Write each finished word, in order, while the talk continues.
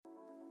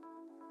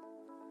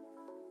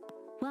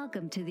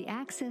Welcome to the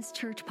Access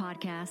Church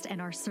podcast and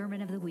our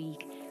Sermon of the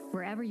Week.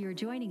 Wherever you're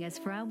joining us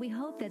from, we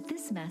hope that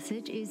this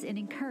message is an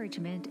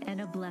encouragement and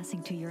a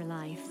blessing to your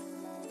life.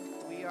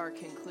 We are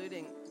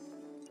concluding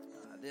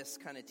this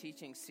kind of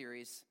teaching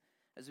series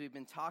as we've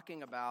been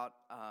talking about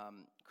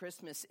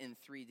Christmas in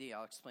 3D.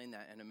 I'll explain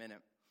that in a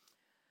minute.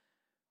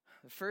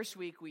 The first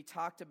week we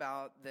talked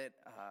about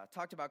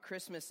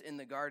Christmas in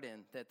the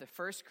garden, that the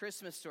first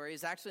Christmas story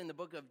is actually in the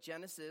book of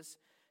Genesis,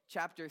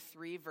 chapter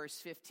 3,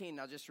 verse 15.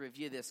 I'll just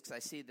review this because I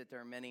see that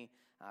there are many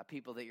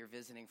people that you're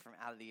visiting from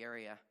out of the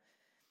area.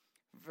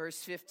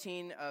 Verse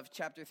 15 of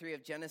chapter 3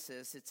 of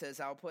Genesis, it says,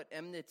 "I'll put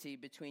enmity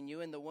between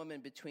you and the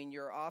woman, between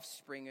your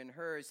offspring and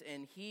hers,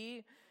 and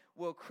he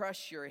will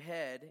crush your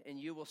head, and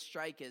you will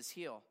strike his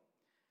heel."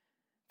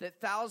 That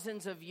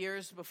thousands of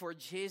years before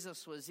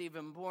Jesus was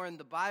even born,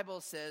 the Bible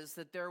says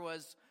that there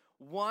was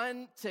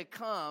one to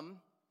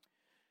come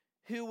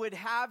who would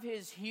have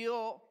his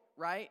heel,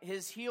 right?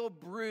 His heel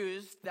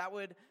bruised. That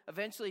would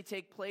eventually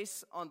take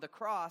place on the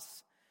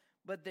cross,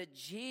 but that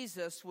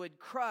Jesus would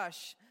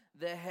crush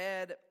the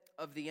head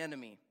of the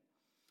enemy.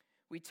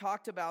 We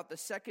talked about the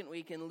second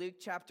week in Luke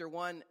chapter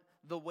 1,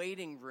 the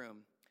waiting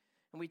room.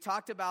 And we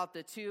talked about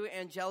the two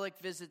angelic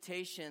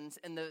visitations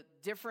and the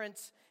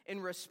difference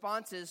in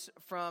responses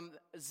from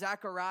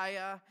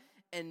Zechariah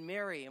and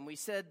Mary. And we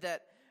said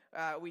that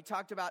we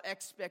talked about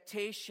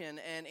expectation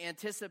and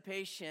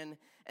anticipation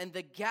and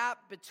the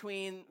gap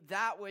between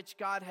that which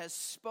God has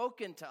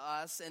spoken to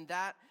us and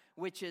that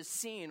which is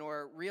seen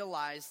or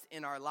realized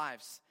in our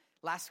lives.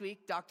 Last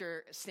week,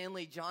 Dr.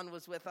 Stanley John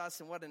was with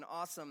us, and what an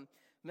awesome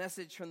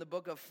message from the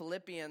book of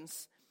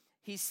Philippians.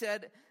 He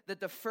said that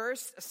the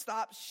first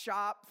stop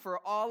shop for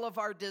all of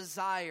our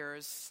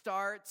desires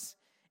starts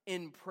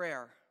in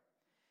prayer,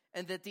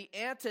 and that the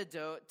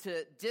antidote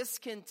to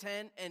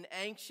discontent and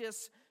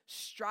anxious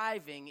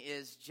striving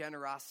is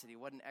generosity.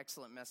 What an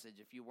excellent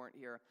message. If you weren't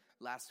here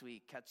last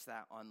week, catch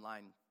that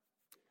online.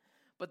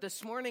 But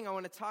this morning, I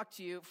want to talk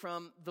to you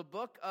from the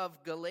book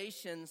of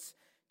Galatians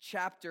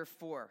chapter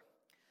 4.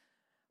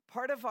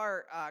 Part of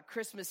our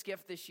Christmas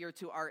gift this year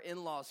to our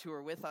in-laws who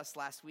were with us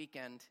last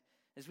weekend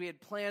is we had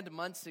planned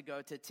months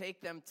ago to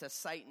take them to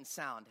Sight and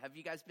Sound. Have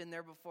you guys been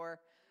there before?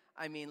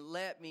 I mean,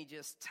 let me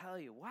just tell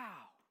you,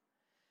 wow.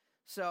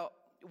 So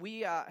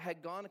we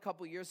had gone a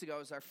couple years ago. It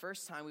was our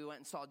first time. We went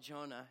and saw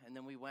Jonah, and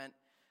then we went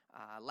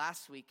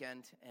last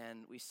weekend,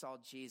 and we saw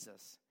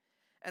Jesus.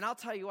 And I'll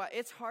tell you what,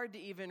 it's hard to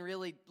even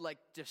really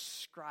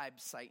describe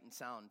Sight and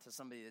Sound to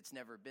somebody that's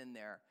never been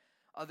there.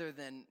 Other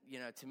than,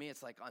 to me,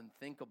 it's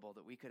unthinkable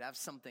that we could have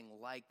something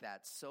like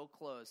that so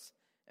close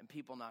and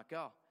people not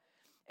go.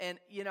 And,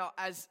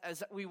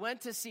 as we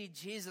went to see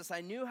Jesus, I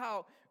knew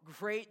how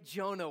great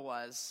Jonah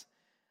was.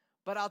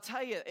 But I'll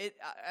tell you,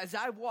 as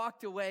I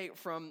walked away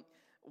from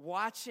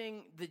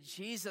watching the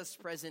Jesus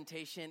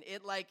presentation,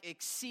 it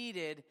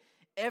exceeded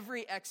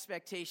every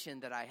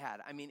expectation that I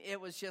had. I mean,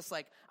 it was just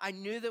I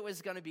knew that it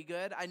was going to be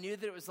good. I knew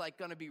that it was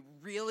going to be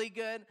really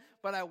good,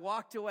 but I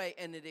walked away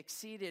and it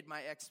exceeded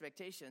my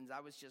expectations.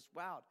 I was just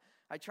wowed.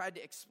 I tried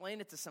to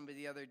explain it to somebody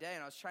the other day,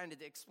 and I was trying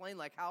to explain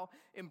how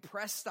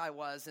impressed I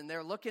was, and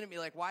they're looking at me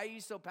why are you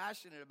so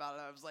passionate about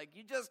it? I was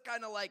you just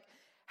kind of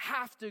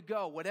have to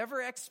go.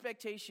 Whatever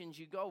expectations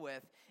you go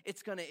with,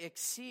 it's going to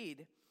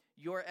exceed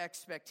your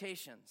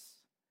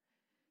expectations.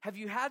 Have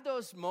you had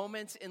those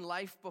moments in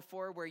life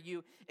before where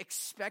you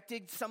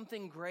expected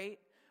something great,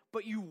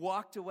 but you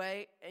walked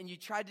away and you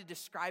tried to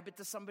describe it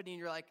to somebody and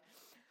you're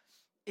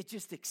it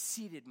just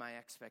exceeded my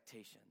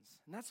expectations?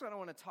 And that's what I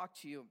want to talk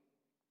to you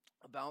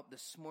about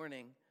this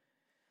morning.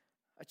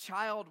 A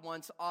child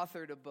once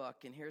authored a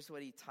book, and here's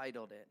what he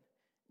titled it: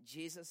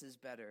 "Jesus is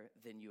better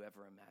than you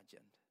ever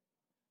imagined."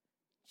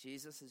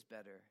 Jesus is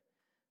better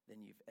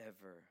than you've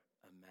ever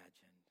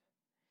imagined.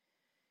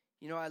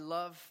 I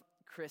love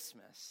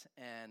Christmas,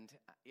 and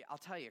I'll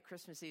tell you,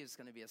 Christmas Eve is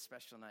going to be a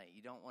special night.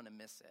 You don't want to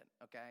miss it,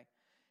 okay?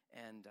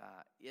 And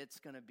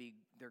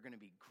they're going to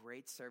be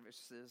great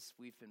services.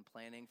 We've been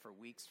planning for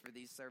weeks for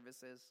these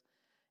services,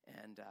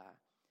 and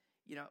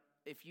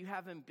if you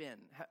haven't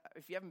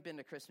been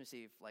to Christmas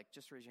Eve,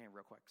 just raise your hand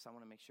real quick, because I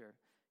want to make sure.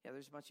 Yeah,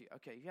 there's a bunch of you.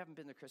 Okay, you haven't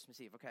been to Christmas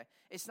Eve, okay?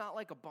 It's not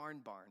like a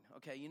barn,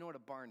 okay? You know what a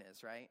barn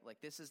is, right?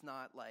 This is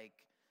not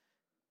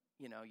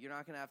you're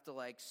not going to have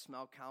to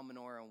smell cow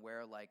manure and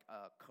wear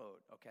a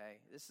coat, okay?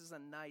 This is a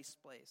nice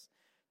place.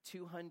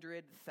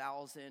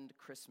 200,000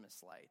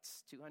 Christmas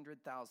lights.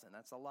 200,000.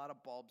 That's a lot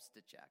of bulbs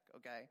to check,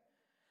 okay?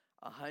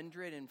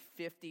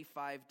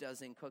 155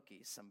 dozen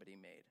cookies somebody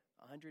made.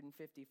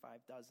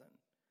 155 dozen.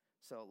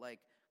 So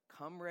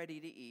come ready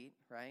to eat,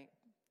 right?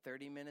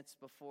 30 minutes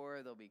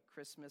before, there'll be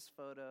Christmas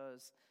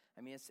photos.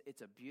 I mean,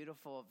 it's a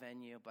beautiful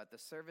venue, but the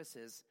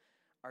services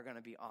are going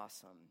to be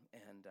awesome,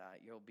 and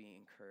you'll be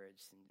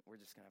encouraged, and we're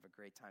just going to have a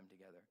great time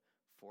together.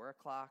 4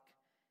 o'clock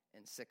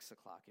and 6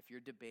 o'clock. If you're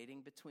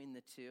debating between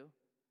the two,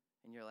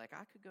 and you're I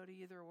could go to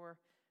either or,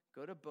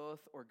 go to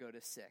both or go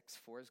to 6.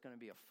 4 is going to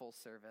be a full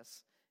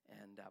service,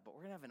 and but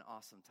we're going to have an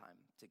awesome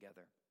time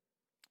together.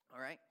 All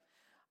right?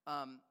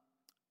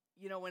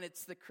 When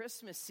it's the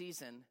Christmas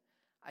season,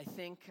 I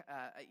think,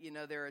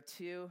 there are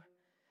two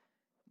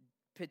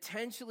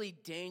potentially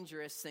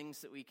dangerous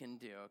things that we can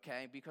do,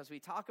 okay? Because we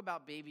talk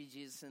about baby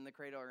Jesus in the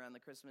cradle around the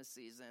Christmas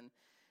season,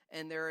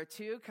 and there are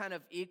two kind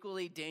of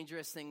equally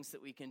dangerous things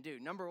that we can do.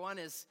 Number one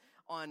is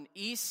on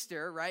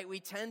Easter, right? We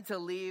tend to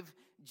leave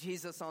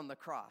Jesus on the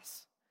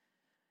cross.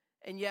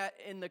 And yet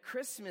in the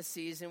Christmas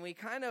season, we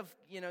kind of,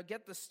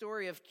 get the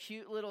story of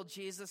cute little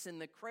Jesus in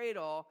the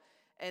cradle.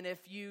 And if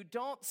you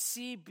don't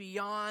see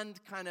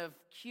beyond kind of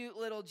cute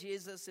little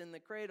Jesus in the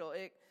cradle,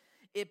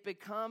 it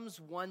becomes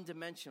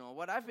one-dimensional.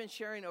 What I've been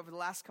sharing over the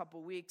last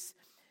couple weeks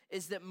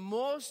is that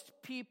most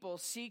people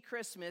see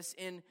Christmas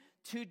in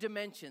two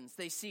dimensions.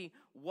 They see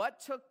what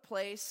took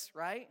place,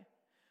 right?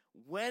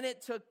 When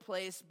it took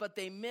place, but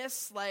they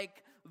miss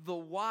like the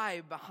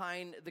why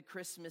behind the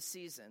Christmas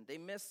season. They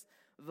miss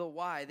the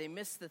why. They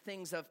miss the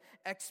things of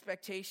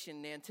expectation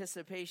and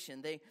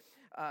anticipation. They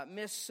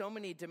miss so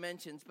many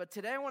dimensions. But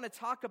today I want to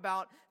talk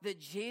about that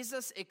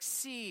Jesus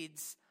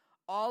exceeds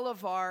all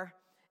of our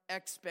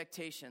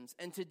expectations.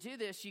 And to do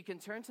this, you can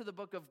turn to the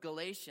book of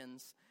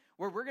Galatians,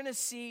 where we're going to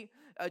see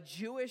a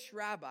Jewish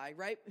rabbi,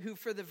 right, who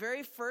for the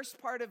very first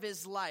part of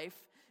his life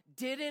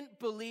didn't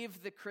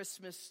believe the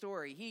Christmas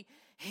story. He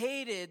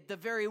hated the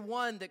very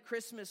one that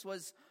Christmas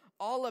was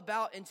all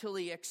about until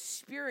he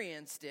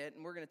experienced it.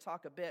 And we're going to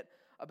talk a bit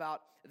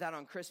about that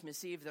on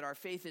Christmas Eve, that our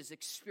faith is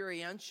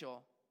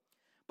experiential.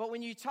 But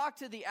when you talk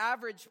to the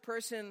average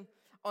person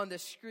on the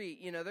street,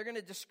 they're going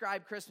to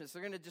describe Christmas.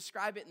 They're going to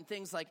describe it in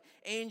things like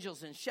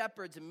angels and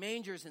shepherds and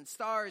mangers and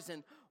stars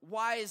and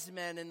wise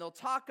men. And they'll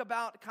talk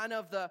about kind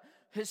of the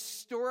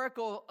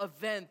historical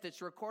event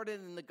that's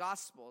recorded in the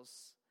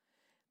Gospels,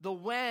 the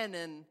when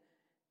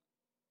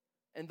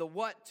and the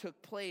what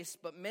took place.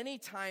 But many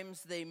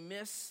times they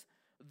miss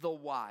the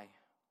why.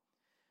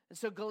 And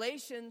so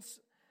Galatians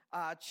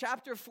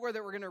chapter 4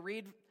 that we're going to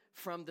read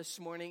from this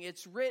morning,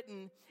 it's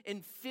written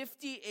in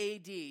 50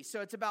 AD.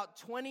 So it's about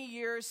 20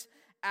 years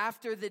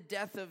after the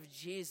death of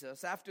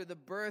Jesus, after the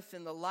birth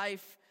and the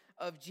life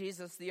of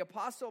Jesus. The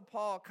Apostle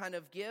Paul kind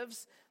of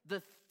gives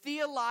the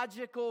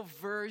theological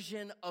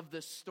version of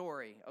the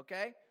story,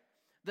 okay?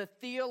 The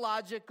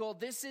theological,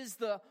 this is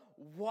the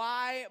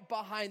why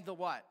behind the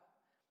what.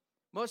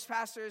 Most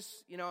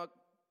pastors,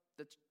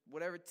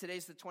 whatever,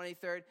 today's the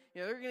 23rd,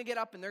 they're going to get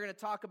up and they're going to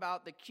talk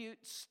about the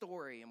cute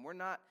story, and we're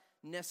not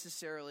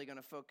necessarily going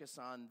to focus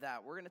on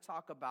that. We're going to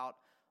talk about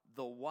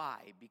the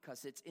why,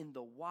 because it's in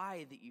the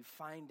why that you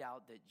find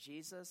out that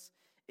Jesus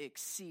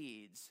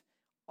exceeds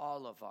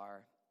all of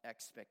our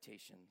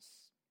expectations.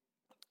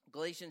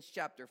 Galatians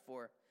chapter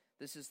 4,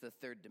 this is the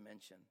third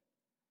dimension.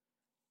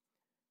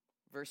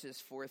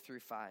 Verses 4 through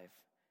 5.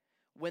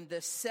 When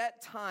the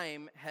set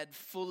time had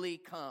fully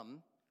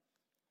come,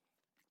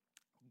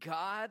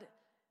 God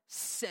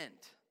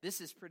sent. This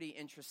is pretty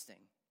interesting.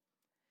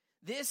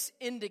 This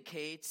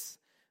indicates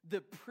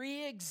the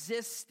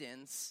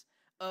pre-existence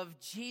of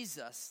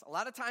Jesus. A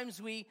lot of times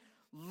we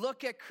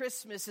look at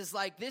Christmas as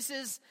like, this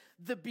is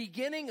the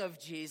beginning of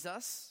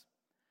Jesus.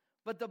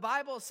 But the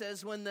Bible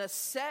says when the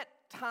set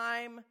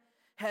time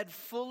had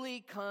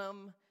fully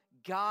come,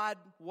 God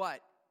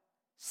what?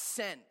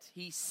 Sent.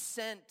 He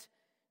sent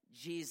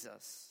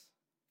Jesus.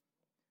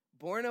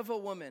 Born of a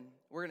woman.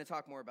 We're going to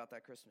talk more about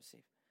that Christmas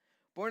Eve.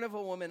 Born of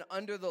a woman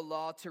under the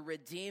law to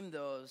redeem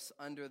those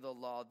under the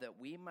law, that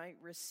we might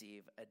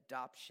receive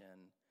adoption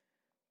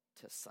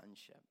to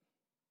sonship.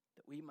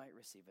 That we might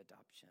receive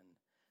adoption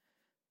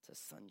to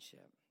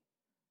sonship.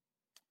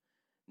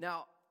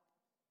 Now,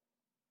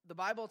 the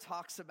Bible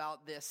talks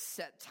about this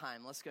set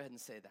time. Let's go ahead and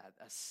say that,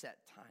 a set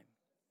time.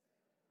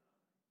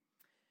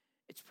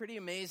 It's pretty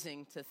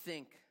amazing to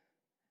think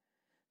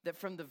that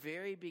from the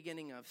very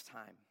beginning of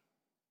time,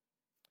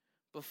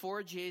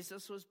 before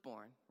Jesus was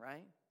born,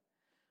 right?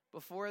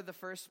 Before the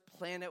first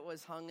planet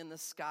was hung in the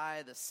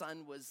sky, the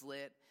sun was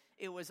lit,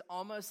 it was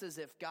almost as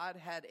if God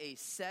had a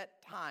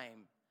set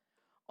time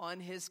on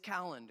his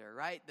calendar,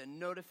 right? The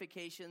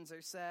notifications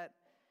are set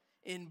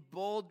in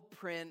bold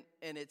print,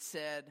 and it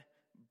said,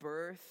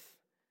 birth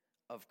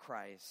of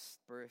Christ,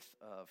 birth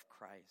of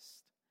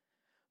Christ.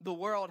 The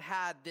world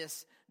had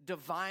this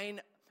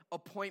divine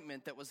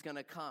appointment that was going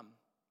to come.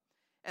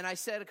 And I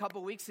said a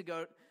couple weeks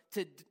ago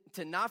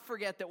to not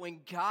forget that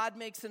when God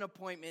makes an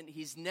appointment,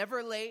 he's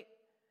never late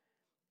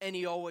and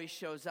he always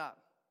shows up.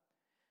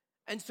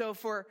 And so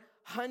for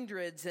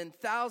hundreds and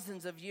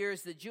thousands of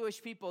years, the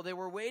Jewish people, they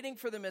were waiting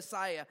for the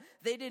Messiah.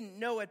 They didn't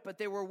know it, but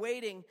they were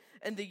waiting,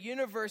 and the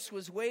universe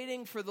was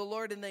waiting for the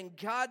Lord. And then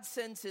God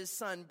sends his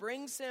son,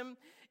 brings him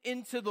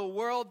into the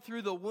world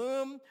through the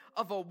womb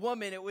of a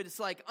woman. It was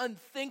like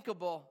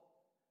unthinkable,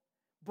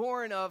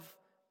 born of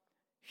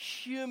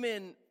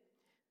human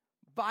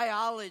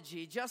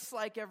biology, just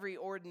like every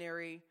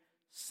ordinary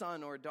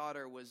son or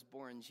daughter was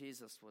born,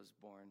 Jesus was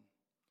born.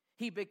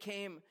 He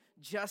became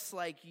just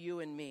like you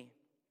and me.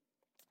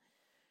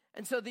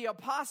 And so the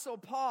Apostle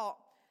Paul,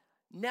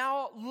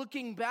 now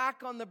looking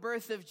back on the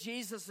birth of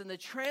Jesus and the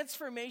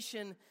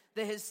transformation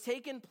that has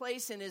taken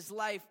place in his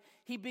life,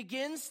 he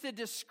begins to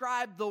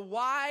describe the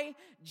why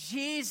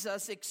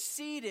Jesus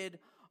exceeded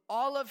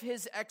all of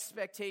his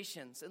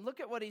expectations. And look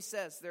at what he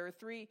says. There are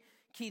three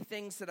key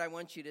things that I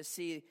want you to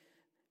see.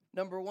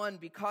 Number one,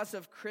 because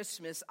of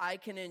Christmas, I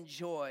can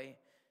enjoy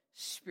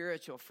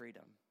spiritual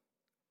freedom.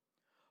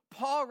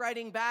 Paul,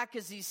 writing back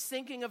as he's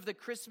thinking of the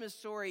Christmas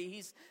story,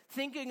 he's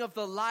thinking of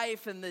the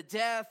life and the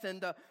death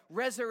and the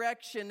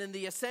resurrection and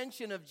the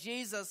ascension of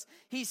Jesus.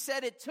 He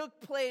said it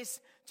took place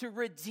to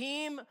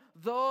redeem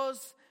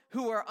those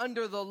who are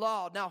under the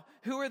law. Now,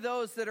 who are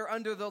those that are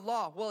under the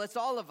law? Well, it's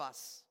all of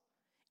us.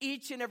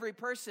 Each and every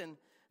person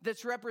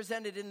that's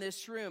represented in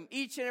this room,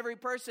 each and every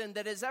person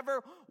that has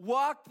ever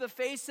walked the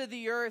face of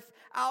the earth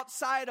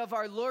outside of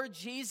our Lord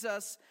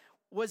Jesus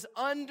was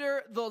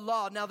under the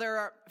law. Now, there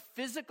are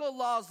physical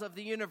laws of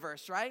the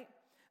universe, right?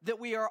 That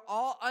we are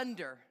all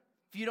under.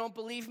 If you don't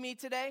believe me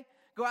today,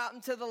 go out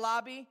into the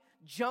lobby,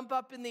 jump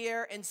up in the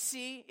air, and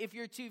see if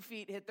your 2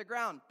 feet hit the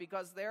ground,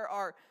 because there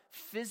are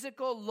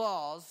physical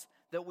laws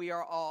that we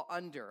are all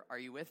under. Are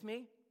you with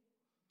me?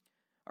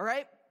 All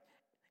right?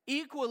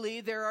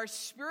 Equally, there are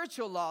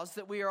spiritual laws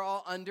that we are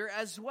all under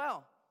as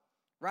well,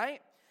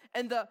 right?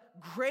 And the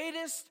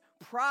greatest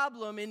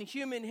problem in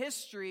human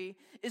history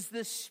is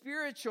the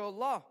spiritual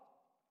law.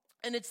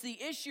 And it's the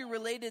issue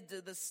related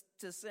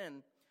to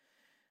sin.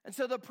 And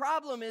so the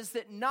problem is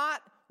that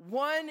not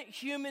one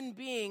human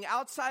being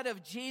outside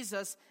of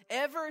Jesus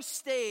ever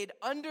stayed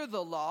under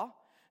the law.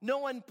 No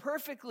one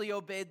perfectly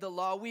obeyed the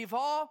law. We've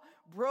all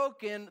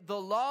broken the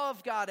law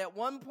of God at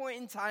one point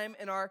in time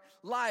in our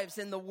lives,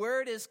 and the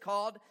word is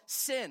called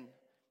sin.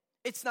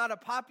 It's not a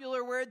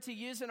popular word to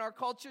use in our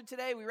culture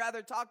today. We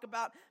rather talk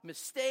about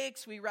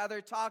mistakes. We rather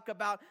talk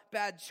about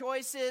bad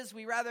choices.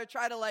 We rather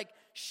try to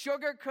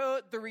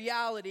sugarcoat the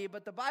reality.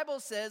 But the Bible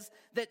says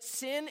that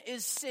sin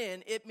is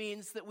sin. It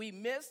means that we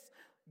miss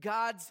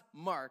God's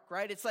mark,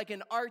 right? It's like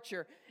an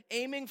archer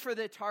aiming for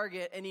the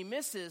target, and he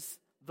misses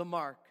the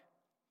mark.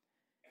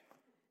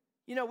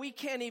 You know, we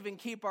can't even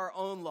keep our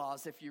own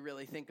laws if you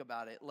really think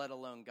about it, let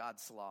alone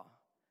God's law.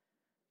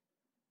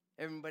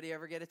 Everybody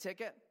ever get a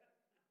ticket?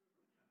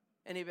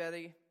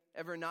 Anybody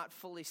ever not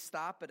fully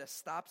stop at a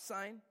stop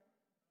sign?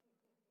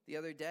 The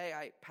other day,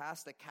 I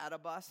passed a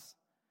catabus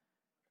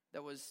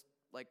that was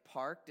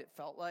parked, it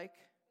felt like.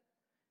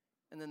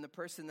 And then the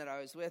person that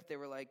I was with, they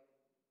were like,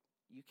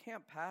 you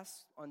can't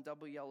pass on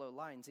double yellow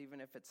lines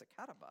even if it's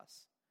a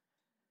catabus.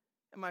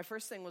 And my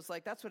first thing was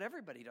that's what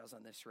everybody does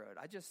on this road.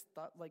 I just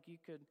thought you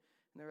could,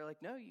 and they were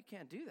like, no, you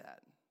can't do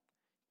that.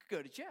 You could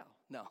go to jail.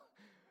 No.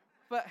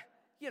 But,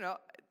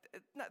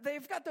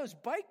 they've got those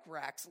bike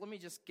racks. Let me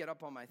just get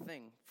up on my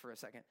thing for a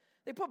second.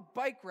 They put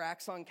bike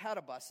racks on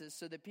catabuses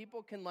so that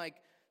people can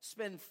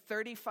spend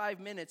 35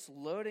 minutes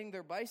loading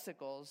their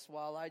bicycles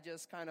while I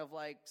just kind of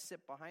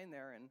sit behind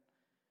there. And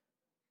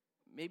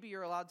maybe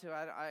you're allowed to.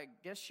 I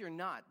guess you're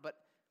not. But,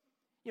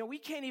 we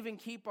can't even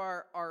keep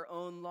our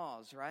own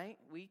laws, right?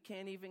 We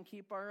can't even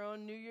keep our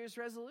own New Year's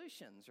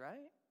resolutions,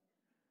 right?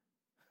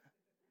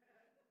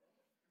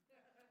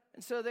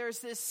 And so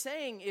there's this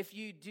saying, if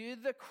you do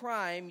the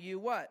crime, you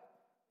what?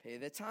 Pay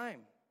the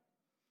time.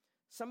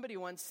 Somebody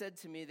once said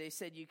to me, they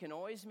said, you can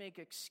always make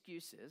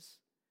excuses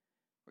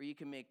or you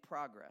can make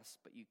progress,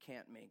 but you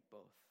can't make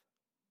both.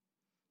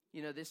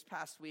 This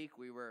past week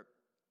we were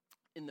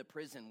in the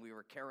prison. We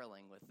were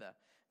caroling with the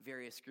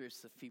various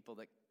groups of people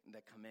that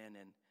come in.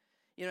 And,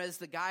 as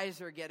the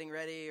guys are getting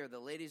ready or the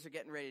ladies are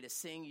getting ready to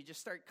sing, you just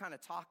start kind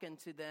of talking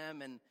to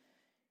them. And,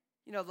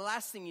 the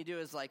last thing you do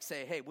is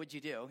say, hey, what'd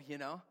you do,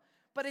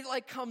 But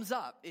it comes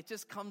up. It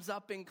just comes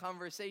up in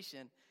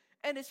conversation.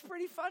 And it's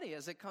pretty funny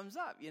as it comes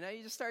up. You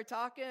just start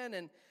talking.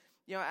 And,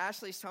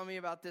 Ashley's telling me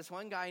about this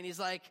one guy. And he's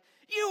like,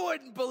 you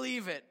wouldn't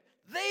believe it.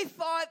 They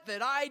thought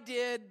that I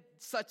did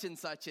such and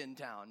such in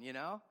town,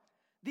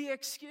 The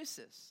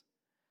excuses.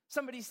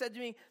 Somebody said to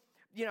me,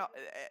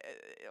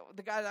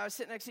 the guy that I was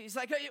sitting next to, he's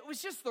like, it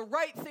was just the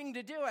right thing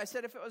to do. I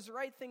said, if it was the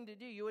right thing to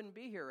do, you wouldn't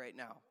be here right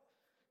now.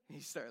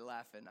 He started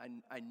laughing.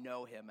 I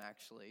know him,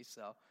 actually.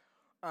 So,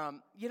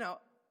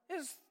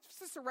 Is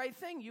this the right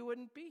thing? You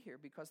wouldn't be here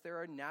because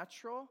there are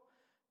natural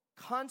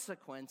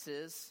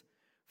consequences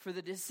for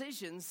the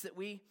decisions that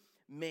we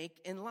make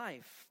in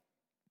life.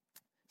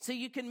 So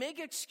you can make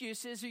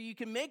excuses or you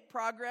can make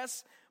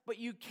progress, but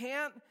you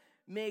can't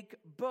make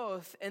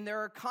both. And there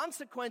are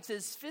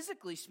consequences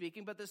physically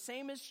speaking, but the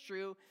same is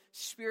true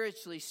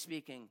spiritually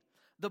speaking.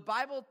 The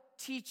Bible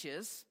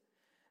teaches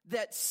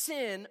that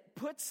sin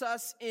puts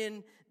us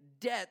in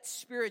debt,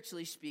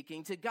 spiritually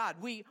speaking, to God.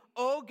 We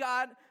owe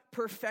God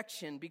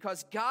perfection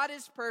because God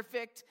is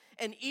perfect,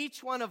 and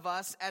each one of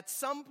us at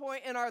some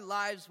point in our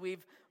lives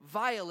we've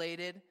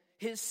violated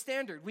his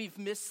standard. We've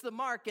missed the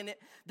mark, and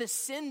the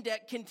sin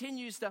debt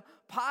continues to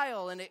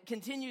pile, and it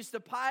continues to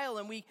pile,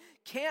 and we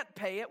can't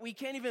pay it. We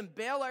can't even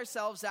bail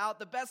ourselves out.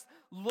 The best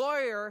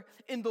lawyer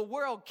in the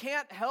world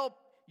can't help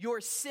your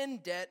sin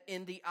debt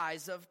in the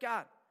eyes of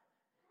God.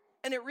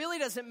 And it really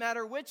doesn't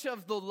matter which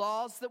of the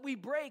laws that we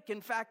break.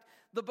 In fact,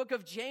 the book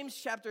of James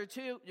chapter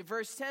 2,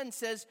 verse 10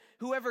 says,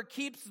 whoever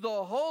keeps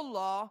the whole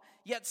law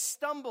yet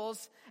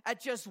stumbles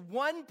at just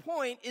one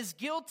point is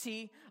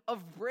guilty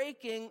of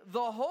breaking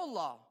the whole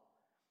law.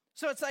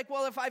 So it's like,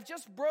 well, if I've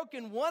just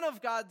broken one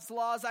of God's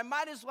laws, I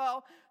might as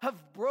well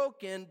have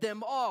broken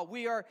them all.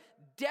 We are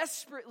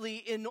desperately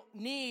in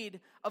need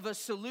of a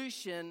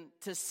solution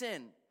to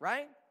sin,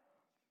 right?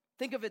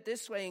 Think of it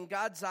this way. In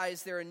God's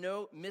eyes, there are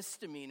no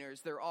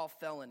misdemeanors. They're all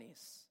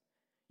felonies.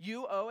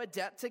 You owe a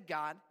debt to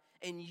God,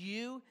 and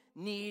you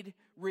need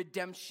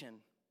redemption.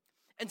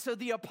 And so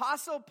the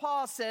Apostle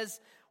Paul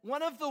says,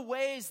 one of the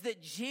ways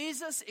that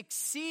Jesus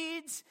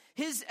exceeds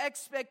his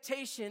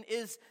expectation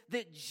is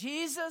that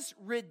Jesus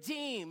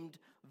redeemed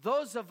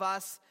those of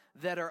us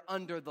that are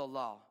under the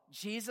law.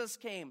 Jesus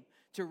came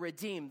to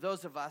redeem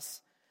those of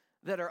us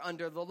that are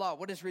under the law.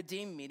 What does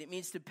redeem mean? It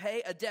means to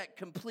pay a debt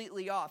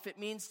completely off. It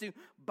means to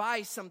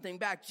buy something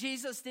back.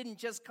 Jesus didn't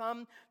just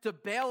come to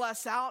bail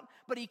us out,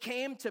 but he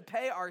came to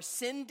pay our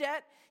sin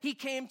debt. He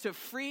came to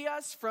free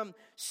us from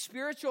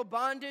spiritual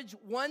bondage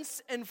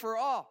once and for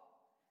all.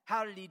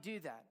 How did he do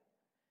that?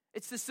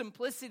 It's the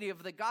simplicity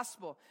of the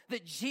gospel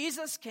that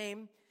Jesus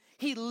came,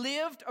 he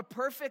lived a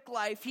perfect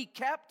life, he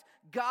kept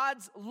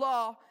God's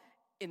law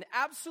in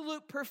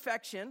absolute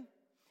perfection.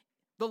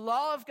 The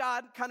law of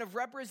God kind of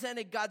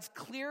represented God's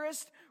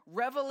clearest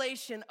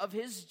revelation of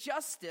his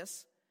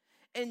justice.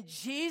 And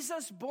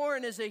Jesus,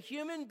 born as a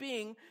human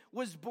being,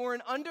 was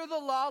born under the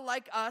law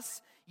like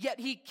us, yet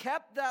he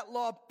kept that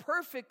law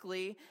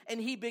perfectly, and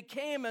he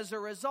became, as a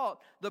result,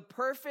 the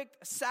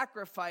perfect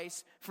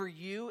sacrifice for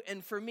you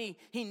and for me.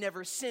 He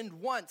never sinned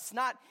once,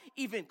 not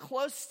even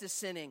close to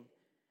sinning.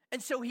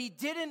 And so he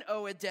didn't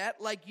owe a debt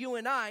like you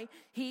and I.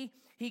 He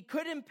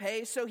couldn't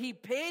pay, so he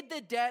paid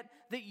the debt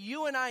that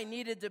you and I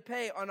needed to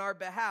pay on our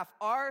behalf.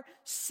 Our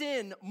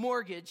sin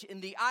mortgage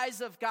in the eyes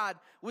of God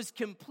was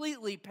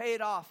completely paid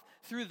off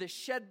through the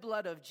shed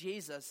blood of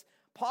Jesus.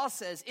 Paul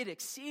says it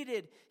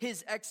exceeded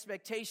his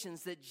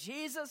expectations that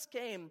Jesus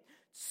came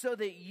so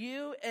that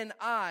you and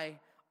I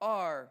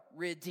are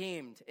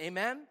redeemed.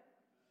 Amen?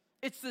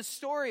 It's the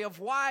story of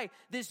why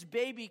this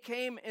baby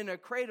came in a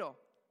cradle.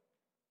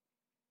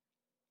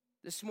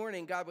 This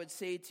morning, God would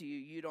say to you,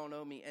 you don't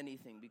owe me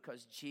anything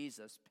because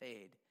Jesus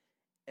paid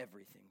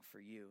everything for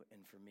you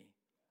and for me.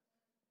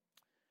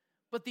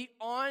 But the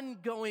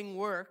ongoing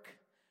work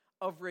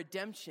of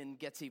redemption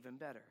gets even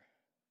better.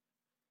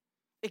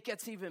 It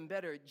gets even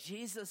better.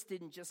 Jesus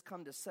didn't just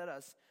come to set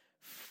us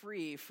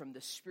free from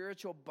the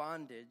spiritual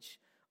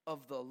bondage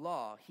of the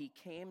law. He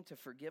came to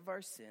forgive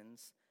our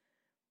sins.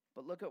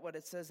 But look at what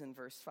it says in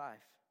verse 5.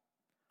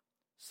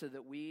 So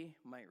that we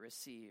might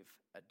receive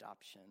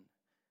adoption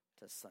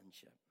to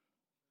sonship.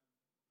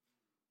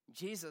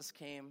 Jesus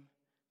came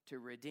to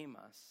redeem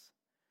us.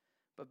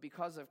 But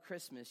because of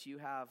Christmas, you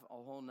have a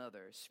whole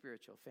nother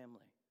spiritual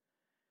family.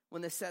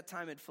 When the set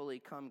time had fully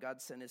come,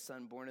 God sent his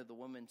son, born of the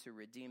woman, to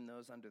redeem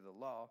those under the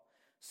law,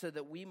 so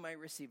that we might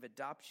receive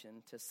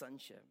adoption to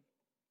sonship.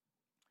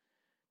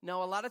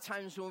 Now, a lot of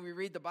times when we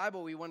read the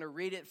Bible, we want to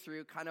read it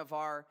through kind of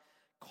our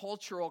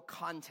cultural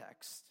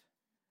context.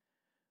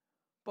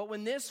 But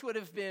when this would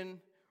have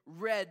been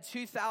read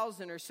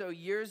 2,000 or so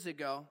years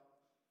ago,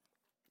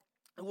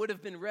 it would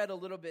have been read a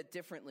little bit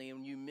differently,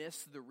 and you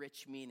miss the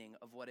rich meaning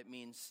of what it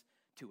means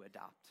to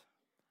adopt.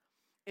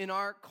 In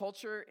our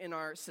culture, in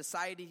our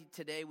society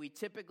today, we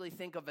typically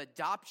think of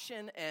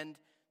adoption and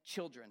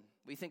children.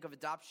 We think of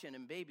adoption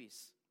and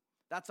babies.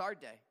 That's our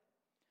day.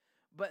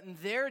 But in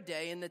their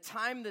day, in the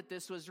time that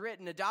this was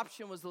written,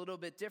 adoption was a little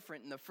bit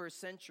different. In the first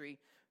century,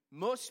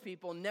 most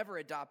people never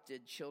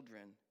adopted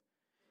children.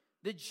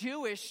 The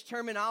Jewish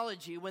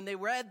terminology, when they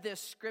read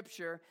this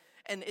scripture,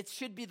 and it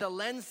should be the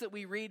lens that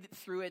we read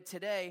through it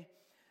today,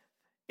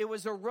 it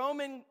was a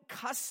Roman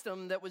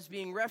custom that was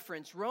being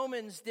referenced.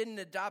 Romans didn't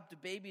adopt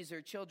babies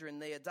or children.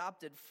 They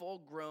adopted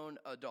full-grown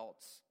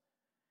adults.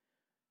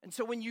 And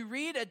so when you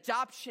read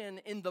adoption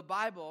in the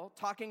Bible,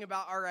 talking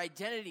about our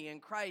identity in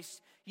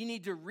Christ, you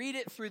need to read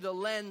it through the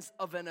lens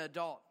of an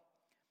adult.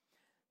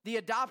 The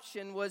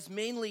adoption was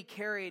mainly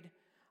carried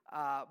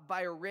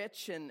by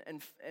rich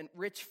and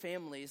rich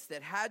families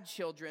that had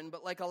children,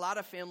 but like a lot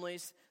of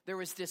families, there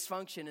was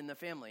dysfunction in the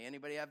family.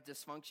 Anybody have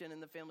dysfunction in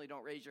the family?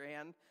 Don't raise your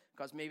hand,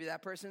 because maybe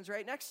that person's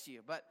right next to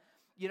you. But,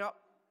 you know,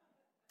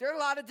 there are a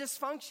lot of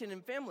dysfunction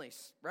in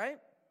families, right?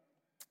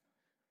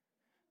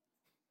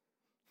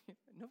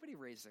 Nobody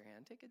raised their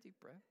hand. Take a deep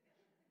breath.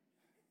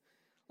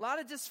 A lot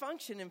of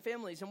dysfunction in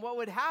families. And what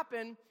would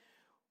happen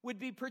would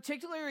be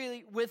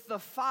particularly with the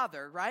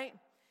father, right?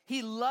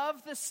 He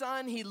loved the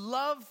son, he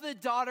loved the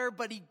daughter,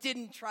 but he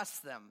didn't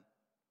trust them.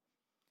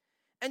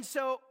 And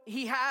so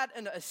he had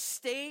an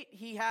estate,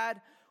 he had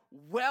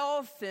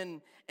wealth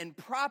and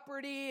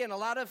property and a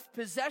lot of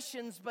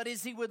possessions, but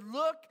as he would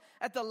look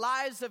at the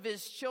lives of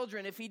his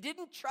children, if he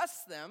didn't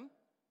trust them,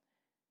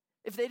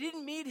 if they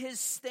didn't meet his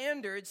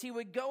standards, he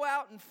would go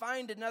out and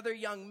find another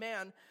young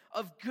man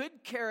of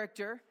good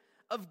character,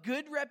 of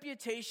good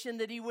reputation,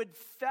 that he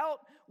felt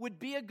would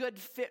be a good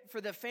fit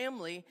for the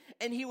family,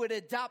 and he would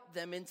adopt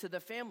them into the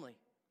family.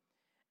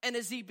 And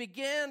as he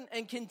began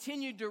and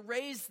continued to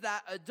raise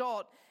that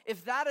adult,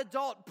 if that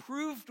adult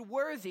proved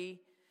worthy,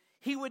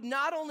 he would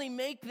not only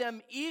make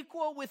them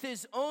equal with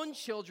his own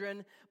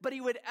children, but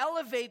he would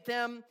elevate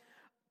them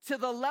to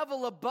the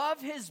level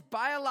above his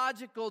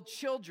biological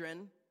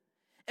children.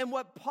 And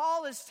what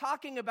Paul is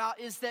talking about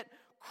is that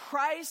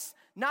Christ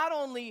not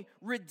only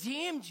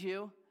redeemed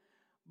you,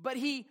 but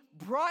he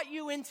brought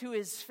you into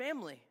his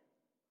family.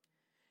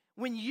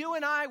 When you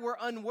and I were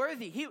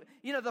unworthy,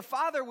 the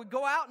father would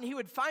go out and he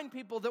would find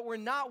people that were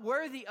not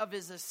worthy of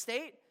his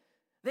estate.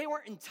 They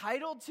weren't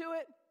entitled to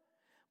it,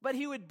 but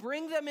he would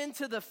bring them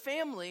into the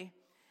family.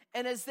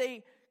 And as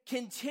they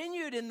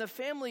continued in the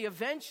family,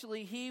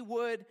 eventually he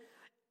would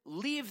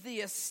leave the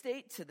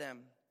estate to them.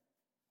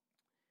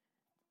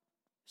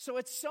 So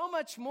it's so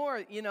much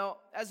more,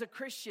 as a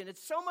Christian,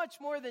 it's so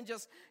much more than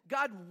just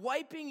God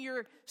wiping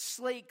your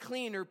slate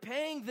clean or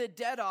paying the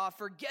debt off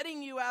or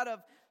getting you out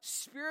of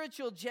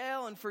spiritual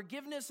jail and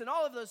forgiveness and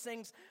all of those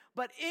things.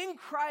 But in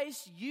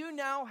Christ, you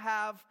now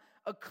have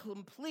a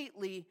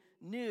completely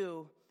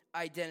new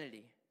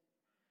identity.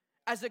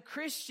 As a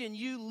Christian,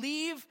 you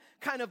leave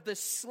kind of the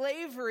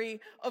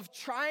slavery of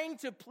trying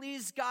to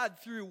please God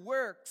through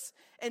works,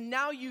 and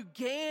now you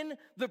gain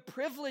the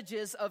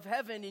privileges of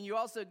heaven, and you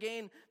also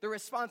gain the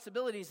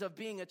responsibilities of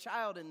being a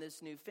child in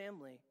this new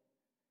family.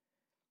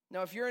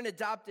 Now, if you're an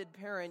adopted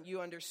parent, you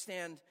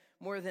understand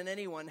more than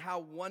anyone how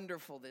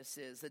wonderful this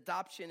is.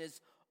 Adoption is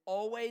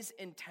always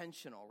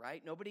intentional,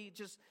 right? Nobody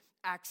just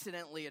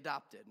accidentally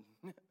adopted,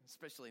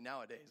 especially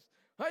nowadays.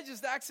 I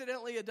just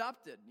accidentally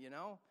adopted, You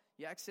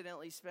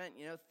accidentally spent,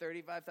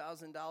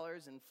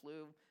 $35,000 and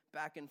flew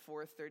back and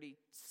forth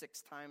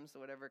 36 times or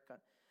whatever.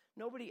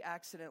 Nobody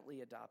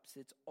accidentally adopts.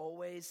 It's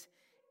always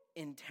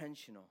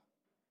intentional.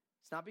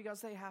 It's not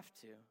because they have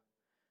to,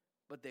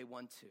 but they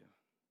want to.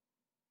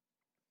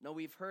 No,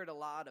 we've heard a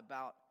lot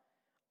about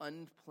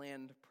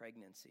unplanned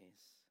pregnancies,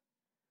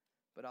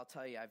 but I'll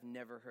tell you, I've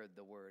never heard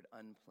the word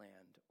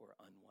unplanned or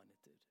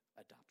unwanted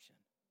adoption.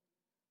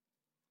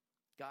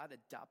 God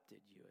adopted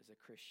you as a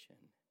Christian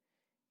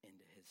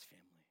into his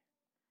family.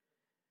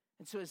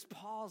 And so as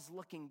Paul's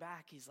looking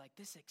back, he's like,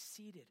 this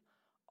exceeded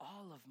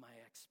all of my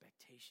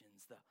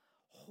expectations, the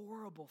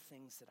horrible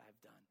things that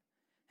I've done.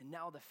 And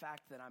now the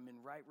fact that I'm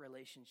in right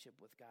relationship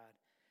with God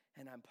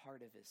and I'm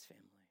part of his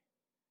family.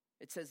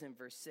 It says in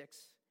verse 6,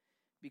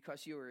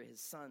 because you are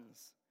his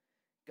sons,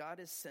 God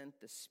has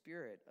sent the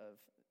Spirit of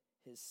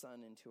his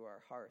Son into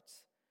our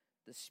hearts,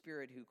 the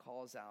Spirit who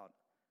calls out,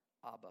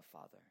 Abba,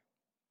 Father.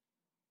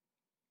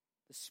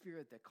 The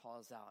Spirit that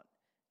calls out,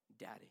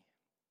 Daddy.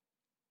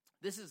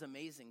 This is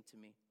amazing to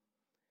me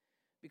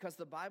because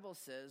the Bible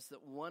says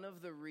that one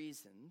of the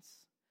reasons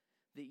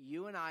that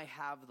you and I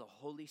have the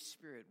Holy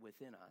Spirit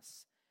within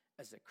us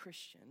as a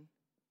Christian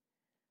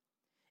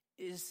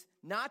is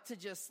not to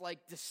just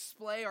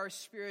display our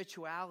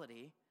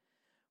spirituality,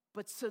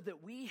 but so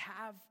that we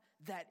have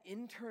that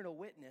internal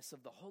witness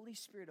of the Holy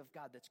Spirit of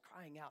God that's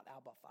crying out,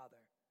 Abba,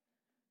 Father.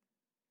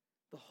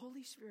 The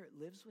Holy Spirit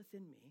lives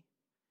within me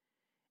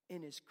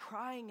and is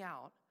crying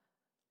out,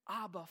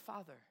 Abba,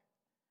 Father.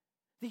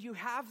 That you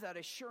have that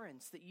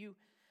assurance, that you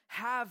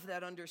have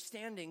that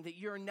understanding, that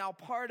you're now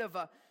part of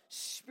a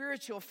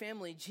spiritual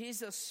family.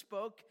 Jesus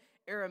spoke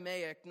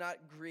Aramaic, not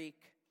Greek.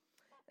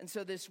 And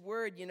so this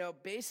word,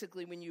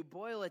 basically when you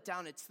boil it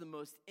down, it's the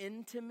most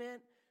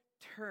intimate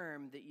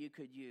term that you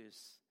could use,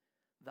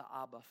 the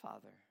Abba,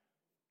 Father.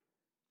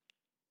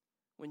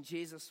 When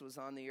Jesus was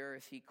on the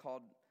earth, he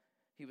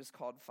was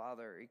called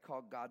Father. He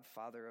called God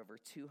Father over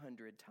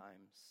 200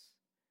 times.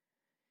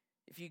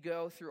 If you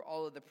go through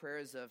all of the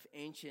prayers of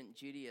ancient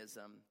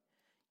Judaism,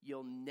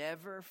 you'll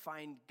never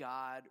find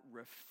God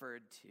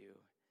referred to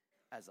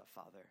as a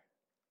father.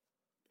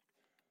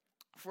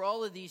 For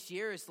all of these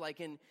years,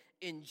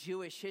 in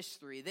Jewish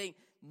history, they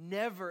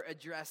never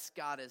addressed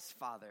God as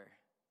Father.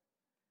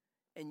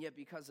 And yet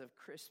because of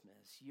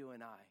Christmas, you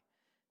and I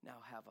now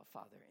have a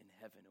Father in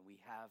heaven, and we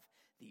have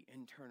the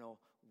internal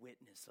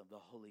witness of the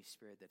Holy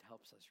Spirit that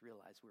helps us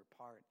realize we're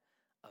part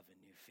of a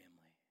new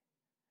family.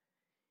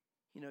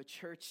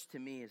 Church to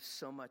me is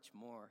so much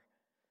more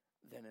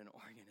than an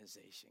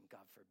organization.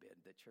 God forbid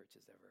that church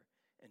is ever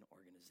an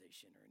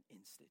organization or an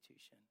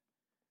institution.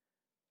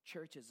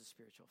 Church is a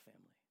spiritual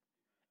family,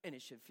 and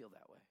it should feel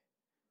that way.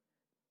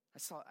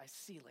 I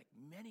see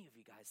many of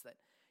you guys that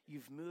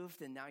you've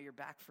moved and now you're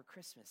back for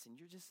Christmas, and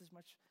you're just as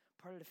much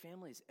part of the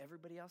family as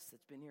everybody else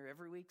that's been here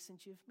every week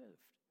since you've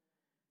moved.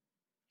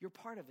 You're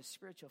part of a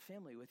spiritual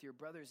family with your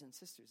brothers and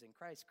sisters in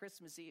Christ.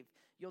 Christmas Eve,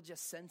 you'll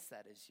just sense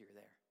that as you're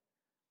there.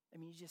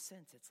 You just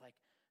sense it's like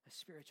a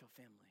spiritual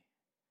family.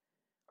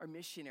 Our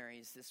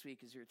missionaries this week,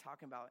 as we were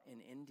talking about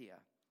in India,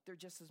 they're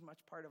just as much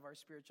part of our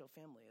spiritual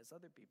family as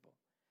other people.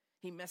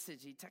 He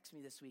texted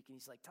me this week, and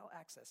he's like, tell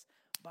Access,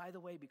 by the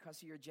way,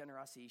 because of your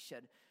generosity,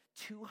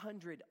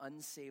 200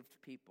 unsaved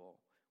people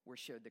were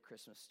shared the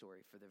Christmas story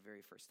for the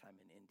very first time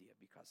in India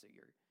because of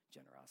your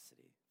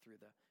generosity through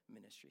the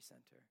ministry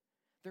center.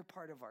 They're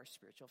part of our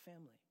spiritual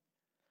family.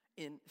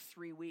 In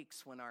 3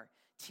 weeks, when our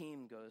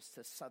team goes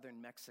to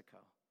southern Mexico,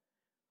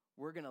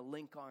 we're going to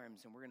link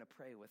arms and we're going to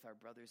pray with our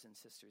brothers and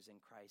sisters in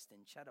Christ in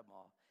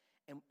Chetumal.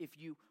 And if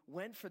you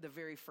went for the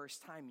very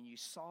first time and you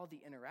saw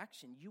the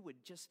interaction, you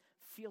would just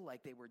feel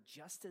like they were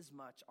just as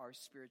much our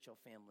spiritual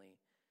family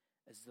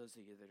as those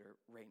of you that are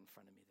right in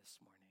front of me this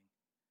morning.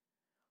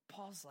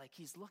 Paul's like,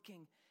 he's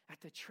looking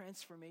at the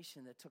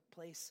transformation that took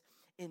place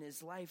in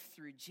his life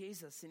through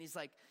Jesus. And he's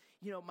like,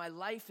 my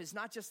life is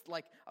not just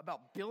like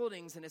about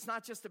buildings, and it's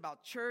not just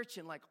about church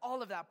and like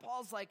all of that.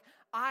 Paul's like,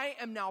 I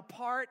am now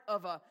part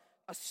of a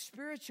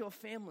spiritual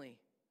family.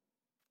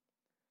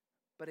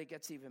 But it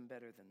gets even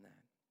better than that.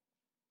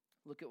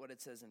 Look at what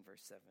it says in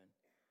verse 7.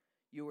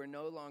 You are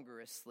no longer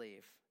a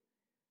slave,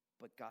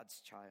 but God's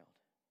child.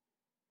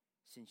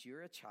 Since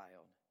you're a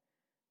child,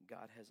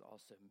 God has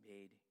also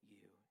made you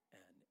an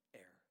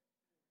heir.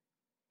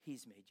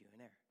 He's made you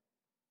an heir.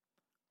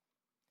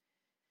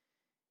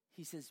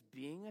 He says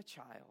being a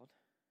child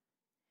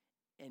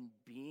and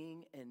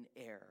being an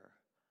heir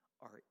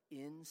are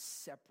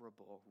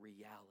inseparable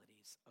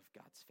realities of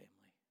God's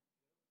family.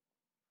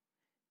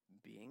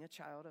 Being a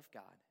child of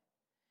God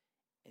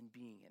and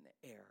being an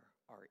heir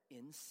are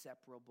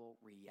inseparable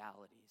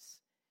realities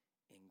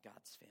in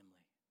God's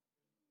family.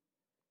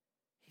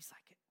 He's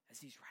like, as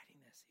he's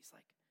writing this, he's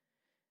like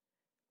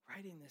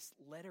writing this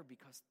letter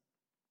because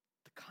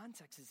the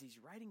context is he's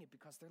writing it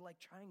because they're like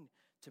trying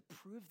to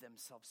prove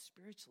themselves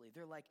spiritually.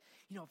 They're like,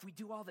 if we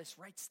do all this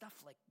right stuff,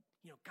 like,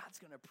 God's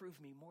going to approve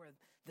me more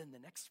than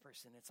the next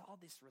person. It's all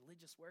this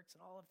religious works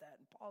and all of that.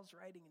 And Paul's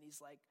writing and he's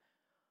like,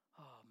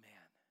 oh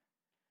man,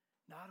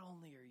 not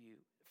only are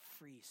you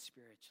free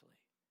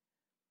spiritually,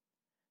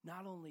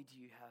 not only do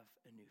you have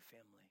a new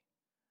family,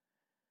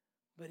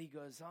 but he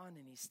goes on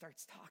and he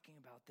starts talking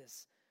about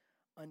this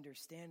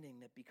understanding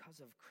that because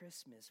of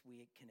Christmas,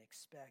 we can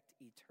expect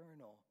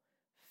eternal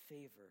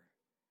favor.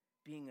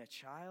 Being a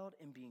child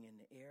and being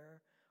an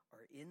heir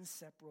are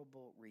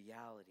inseparable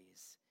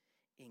realities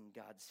in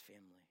God's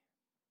family.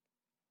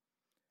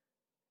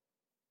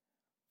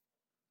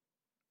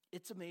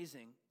 It's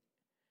amazing,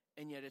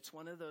 and yet it's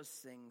one of those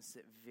things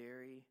that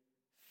very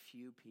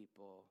few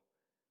people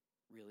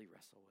really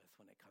wrestle with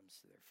when it comes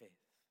to their faith.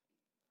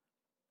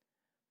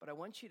 But I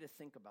want you to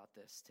think about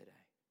this today.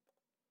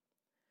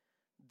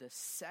 The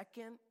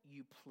second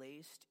you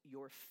placed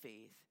your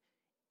faith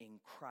in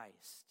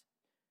Christ,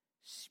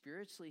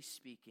 spiritually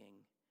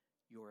speaking,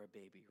 you're a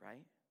baby,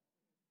 right?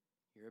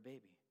 You're a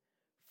baby.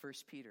 1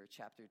 Peter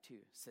chapter 2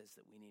 says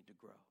that we need to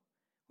grow.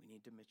 We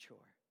need to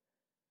mature.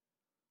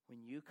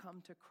 When you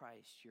come to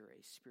Christ, you're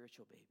a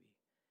spiritual baby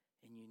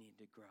and you need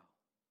to grow.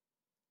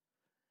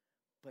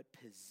 But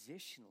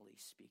positionally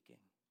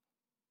speaking,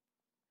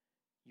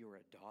 you're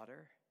a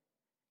daughter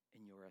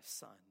and you're a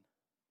son.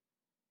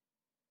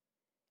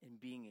 And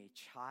being a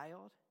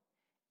child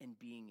and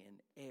being an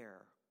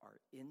heir are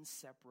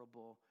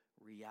inseparable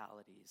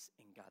realities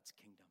in God's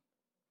kingdom.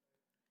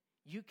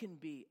 You can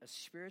be a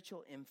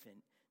spiritual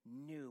infant,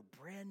 new,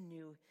 brand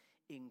new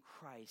in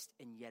Christ,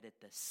 and yet at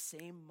the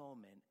same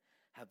moment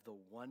have the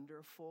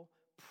wonderful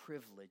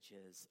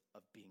privileges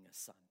of being a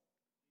son,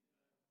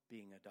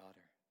 being a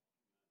daughter.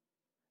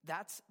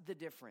 That's the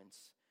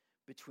difference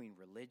between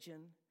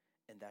religion,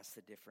 and that's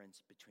the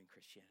difference between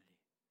Christianity.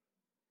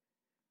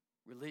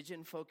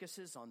 Religion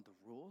focuses on the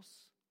rules,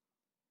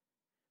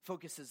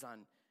 focuses on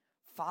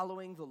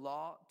following the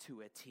law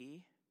to a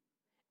T,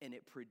 and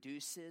it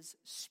produces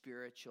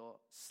spiritual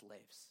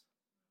slaves.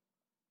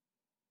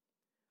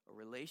 A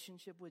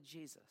relationship with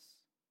Jesus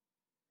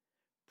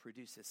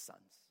produces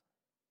sons,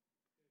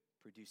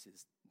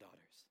 produces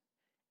daughters.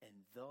 And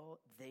though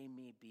they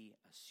may be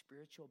a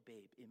spiritual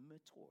babe,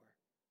 immature,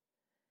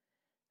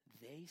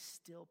 they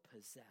still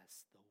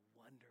possess the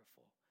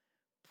wonderful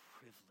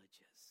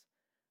privileges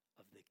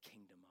of the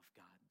kingdom of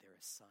God. They're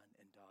a son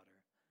and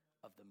daughter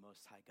of the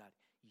Most High God.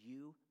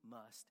 You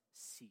must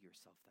see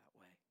yourself that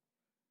way.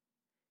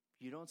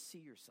 If you don't see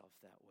yourself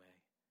that way,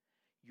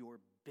 your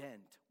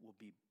bent will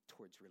be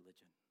towards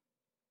religion.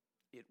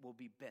 It will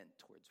be bent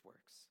towards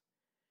works.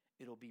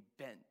 It'll be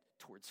bent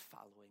towards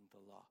following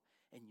the law.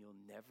 And you'll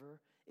never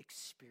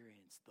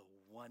experience the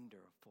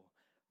wonderful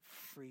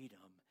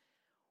freedom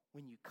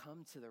when you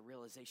come to the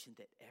realization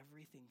that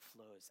everything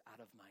flows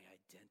out of my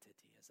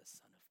identity as a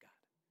son of God.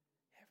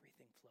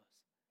 Everything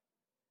flows.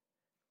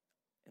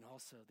 And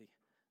also the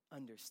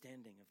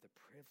understanding of the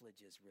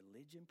privileges.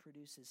 Religion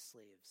produces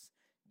slaves.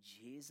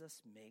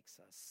 Jesus makes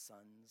us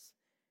sons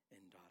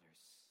and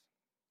daughters.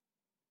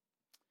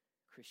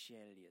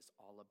 Christianity is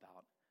all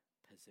about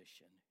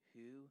position,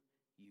 who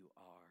you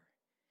are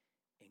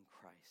in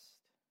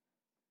Christ.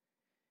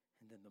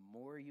 And then the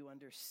more you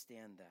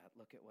understand that,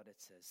 look at what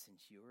it says.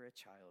 Since you were a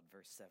child,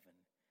 verse 7,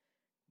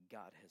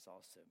 God has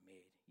also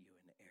made you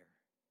an heir.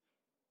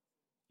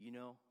 You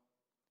know,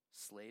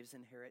 slaves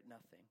inherit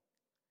nothing.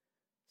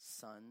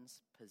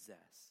 Sons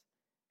possess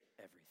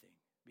everything.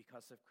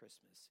 Because of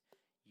Christmas,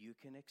 you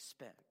can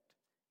expect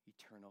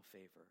eternal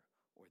favor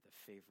or the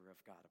favor of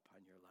God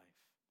upon your life.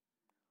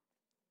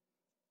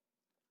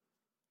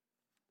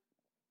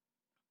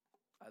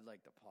 I'd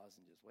like to pause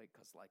and just wait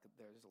because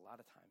there's a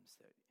lot of times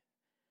that,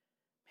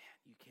 man,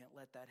 you can't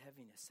let that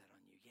heaviness set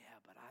on you. Yeah,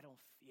 but I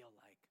don't feel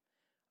like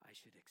I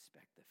should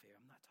expect the favor.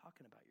 I'm not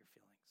talking about your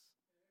feelings.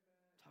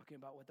 I'm talking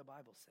about what the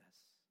Bible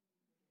says.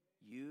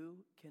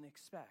 You can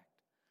expect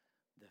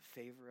the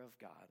favor of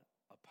God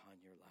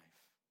upon your life.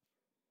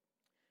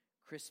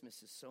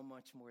 Christmas is so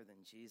much more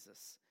than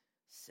Jesus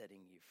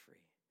setting you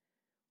free,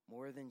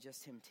 more than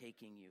just him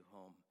taking you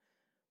home,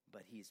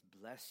 but he's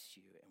blessed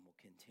you and will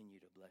continue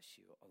to bless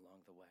you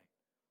along the way.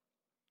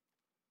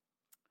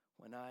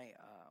 When I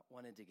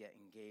wanted to get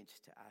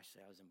engaged to Ashley,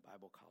 I was in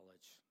Bible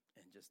college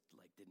and just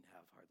didn't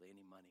have hardly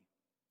any money.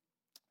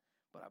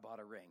 But I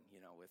bought a ring,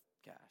 with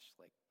cash,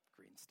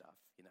 green stuff.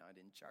 I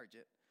didn't charge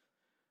it.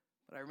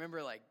 But I remember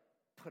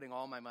putting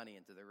all my money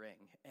into the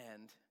ring.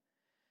 And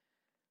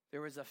there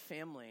was a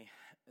family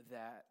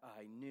that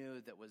I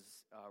knew that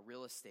was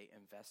real estate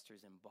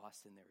investors in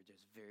Boston. They were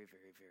just very,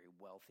 very, very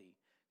wealthy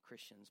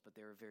Christians, but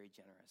they were very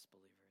generous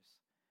believers.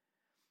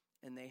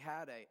 And they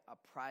had a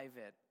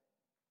private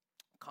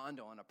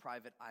condo on a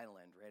private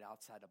island right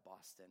outside of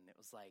Boston. It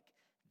was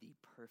the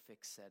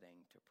perfect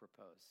setting to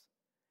propose.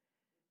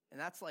 And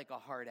that's a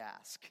hard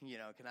ask.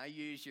 Can I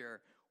use your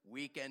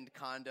weekend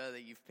condo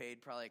that you've paid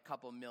probably a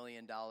couple $1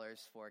 million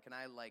for? Can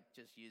I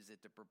just use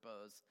it to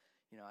propose?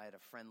 I had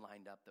a friend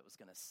lined up that was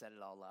going to set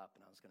it all up,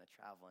 and I was going to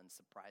travel and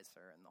surprise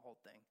her and the whole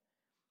thing.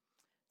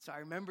 So I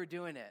remember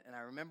doing it, and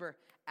I remember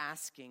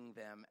asking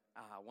them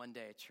one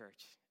day at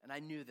church, and I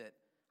knew that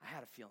I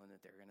had a feeling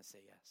that they were going to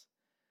say yes.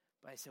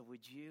 But I said,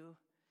 would you,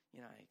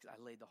 I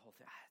laid the whole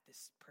thing,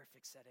 this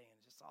perfect setting and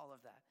just all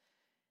of that.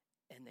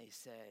 And they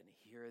said,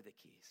 here are the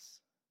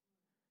keys.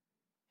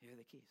 Here are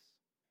the keys.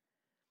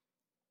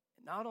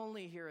 Not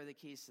only here are the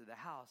keys to the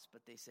house,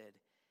 but they said,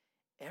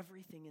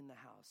 everything in the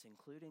house,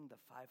 including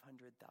the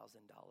 $500,000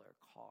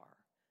 car,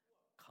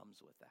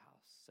 comes with the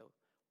house. So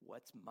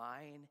what's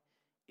mine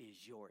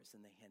is yours.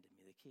 And they handed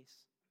me the keys.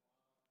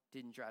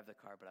 Didn't drive the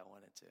car, but I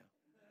wanted to.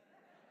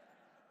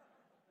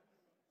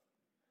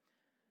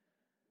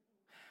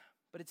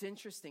 But it's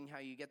interesting how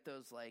you get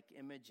those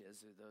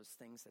images or those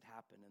things that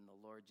happen and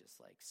the Lord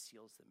just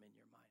seals them in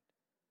your mind.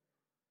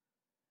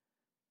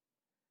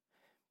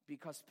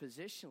 Because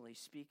positionally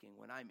speaking,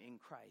 when I'm in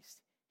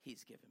Christ,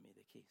 he's given me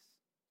the keys.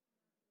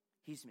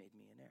 He's made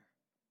me an heir.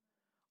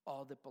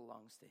 All that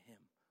belongs to him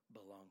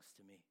belongs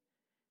to me.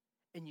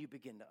 And you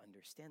begin to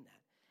understand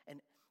that.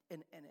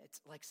 And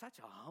it's such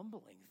a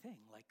humbling thing.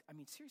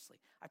 Seriously,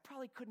 I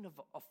probably couldn't have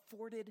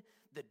afforded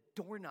the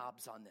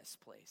doorknobs on this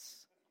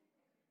place.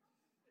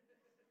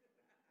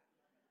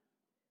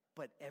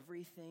 But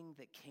everything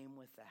that came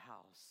with the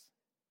house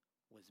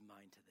was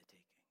mine to the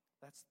taking.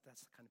 That's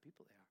the kind of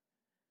people they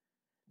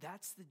are.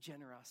 That's the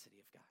generosity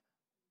of God.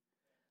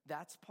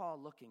 That's Paul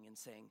looking and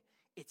saying,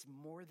 it's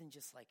more than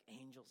just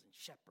angels and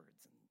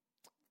shepherds and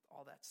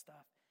all that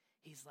stuff.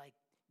 He's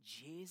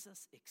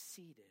Jesus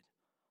exceeded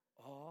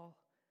all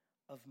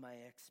of my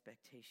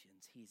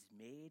expectations. He's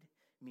made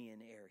me an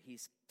heir.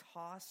 He's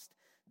tossed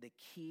the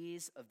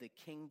keys of the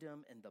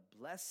kingdom, and the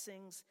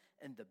blessings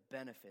and the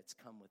benefits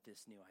come with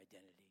this new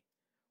identity.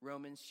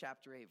 Romans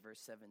chapter 8, verse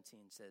 17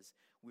 says,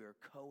 we are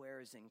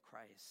co-heirs in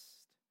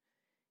Christ.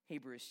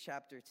 Hebrews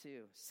chapter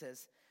 2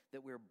 says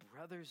that we're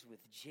brothers with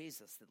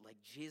Jesus, that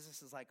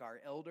Jesus is our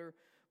elder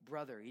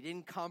brother. He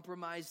didn't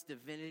compromise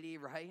divinity,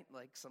 right?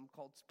 Some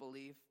cults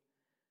believe.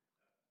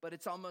 But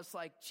it's almost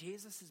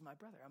Jesus is my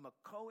brother. I'm a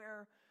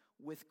co-heir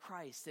with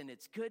Christ, and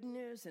it's good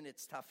news and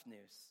it's tough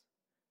news.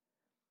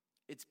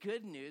 It's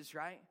good news,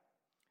 right?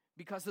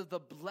 Because of the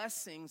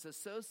blessings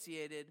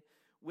associated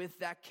with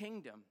that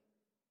kingdom.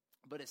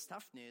 But it's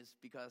tough news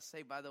because,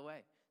 hey, by the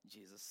way,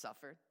 Jesus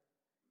suffered.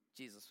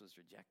 Jesus was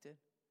rejected.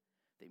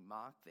 They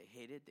mocked, they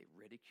hated, they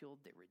ridiculed,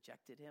 they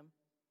rejected him.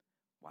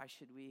 Why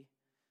should we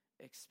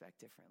expect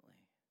differently?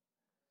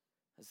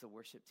 As the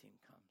worship team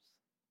comes.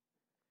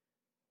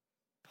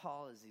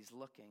 Paul, as he's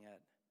looking at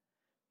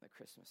the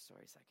Christmas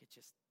story, he's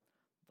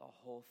the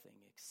whole thing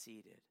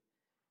exceeded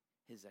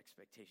his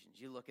expectations.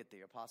 You look at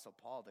the Apostle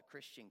Paul, the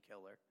Christian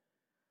killer.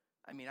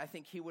 I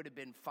think he would have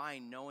been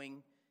fine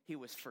knowing he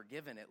was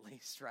forgiven at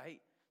least,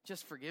 right?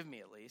 Just forgive me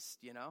at least,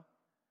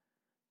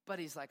 But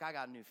he's I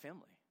got a new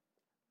family.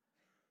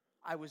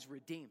 I was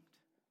redeemed.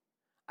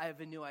 I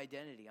have a new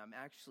identity. I'm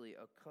actually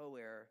a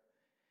co-heir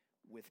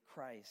with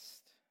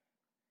Christ,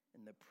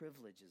 and the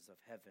privileges of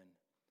heaven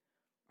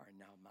are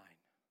now mine.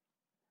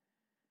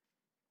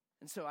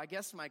 And so I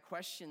guess my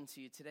question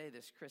to you today,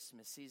 this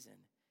Christmas season,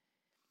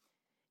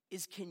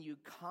 is can you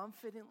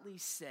confidently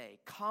say,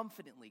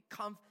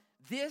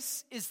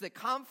 this is the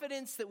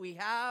confidence that we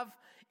have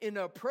in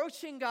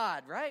approaching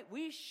God, right?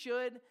 We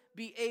should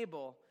be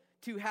able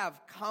to have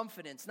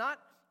confidence, not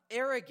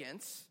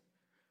arrogance.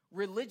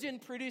 Religion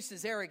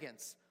produces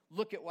arrogance.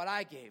 Look at what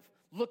I gave.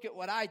 Look at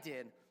what I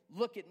did.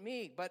 Look at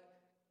me. But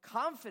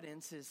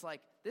confidence is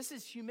this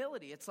is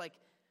humility. It's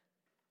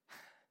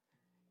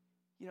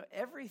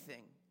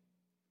everything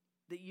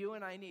that you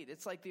and I need.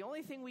 It's the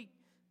only thing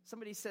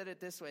somebody said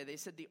it this way. They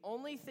said the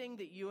only thing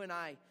that you and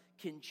I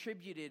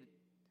contributed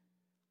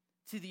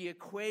to the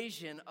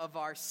equation of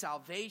our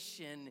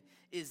salvation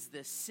is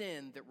the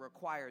sin that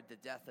required the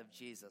death of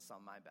Jesus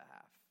on my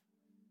behalf.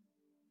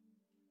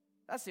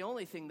 That's the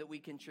only thing that we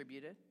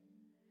contributed.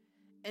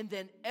 And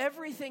then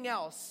everything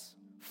else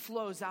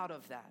flows out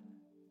of that.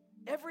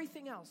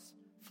 Everything else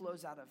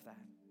flows out of that.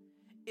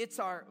 It's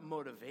our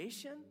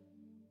motivation.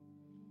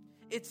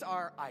 It's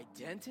our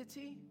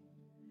identity.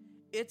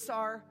 It's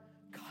our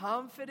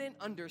confident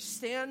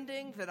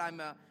understanding that I'm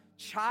a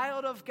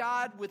child of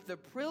God with the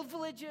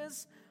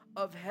privileges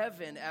of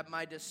heaven at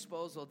my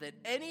disposal, that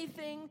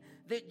anything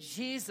that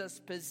Jesus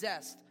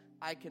possessed,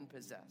 I can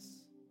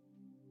possess.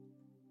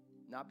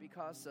 Not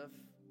because of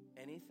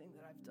anything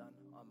that I've done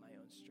on my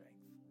own strength,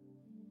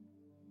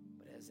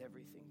 but it has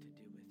everything to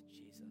do with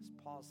Jesus.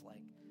 Paul's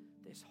like,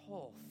 this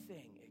whole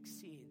thing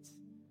exceeds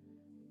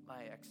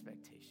my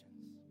expectations.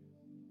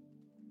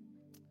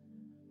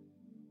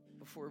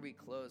 Before we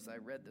close, I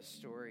read the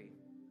story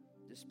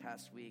this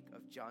past week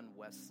of John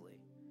Wesley.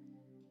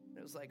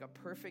 It was like a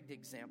perfect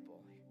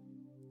example.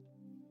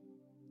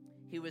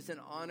 He was an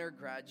honor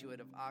graduate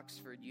of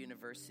Oxford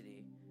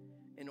University,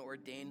 an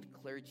ordained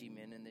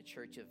clergyman in the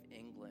Church of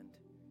England,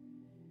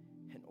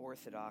 and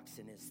orthodox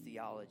in his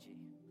theology.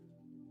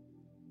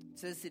 It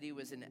says that he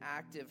was an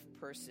active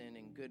person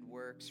in good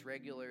works,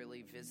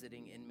 regularly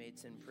visiting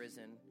inmates in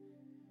prison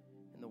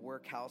and the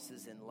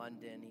workhouses in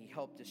London. He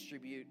helped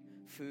distribute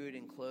food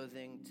and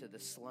clothing to the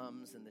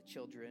slums and the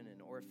children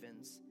and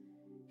orphans.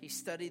 He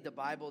studied the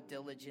Bible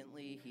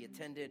diligently. He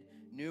attended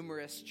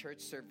numerous church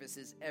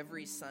services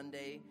every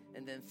Sunday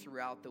and then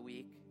throughout the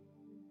week.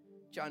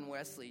 John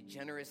Wesley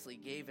generously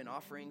gave in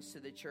offerings to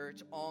the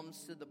church,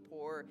 alms to the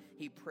poor.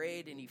 He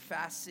prayed and he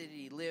fasted.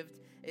 He lived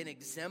an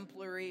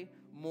exemplary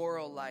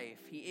moral life.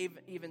 He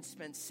even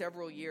spent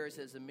several years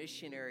as a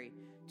missionary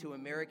to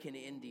American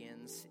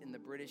Indians in the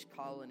British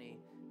colony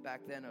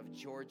back then of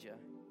Georgia.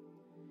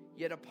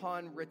 Yet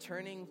upon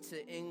returning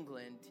to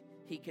England,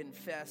 he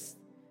confessed,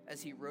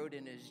 as he wrote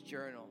in his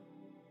journal,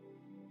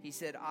 he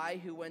said, "I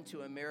who went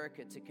to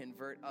America to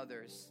convert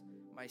others,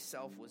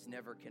 myself was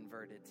never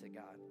converted to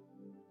God."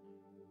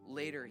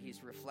 Later,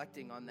 he's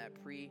reflecting on that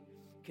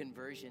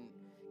pre-conversion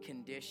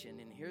condition,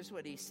 and here's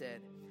what he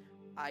said: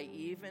 "I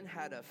even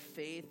had a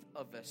faith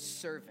of a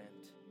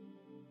servant,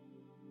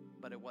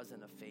 but it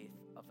wasn't a faith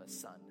of a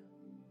son."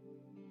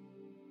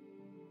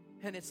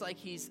 And it's like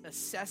he's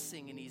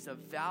assessing and he's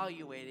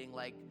evaluating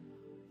like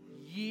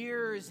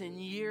years and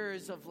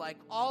years of like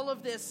all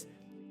of this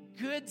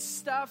good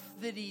stuff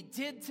that he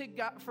did to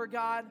God, for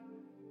God.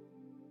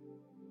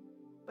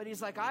 But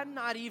he's like, I'm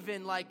not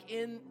even like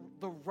in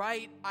the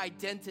right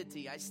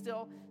identity. I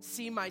still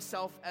see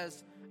myself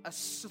as a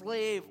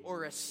slave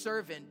or a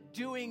servant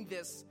doing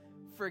this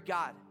for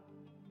God.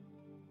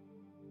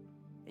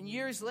 And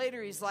years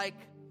later, he's like,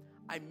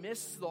 I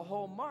missed the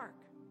whole mark.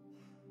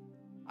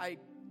 I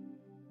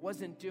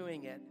wasn't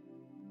doing it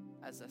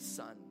as a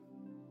son.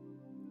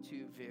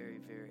 Two very,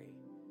 very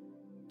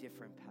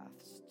different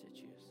paths to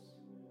choose.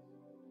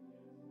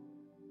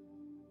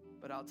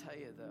 But I'll tell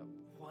you the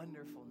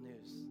wonderful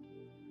news.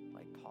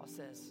 Like Paul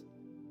says,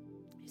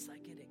 he's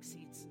like, it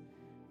exceeds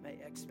my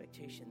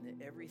expectation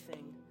that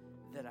everything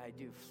that I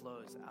do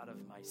flows out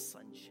of my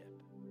sonship.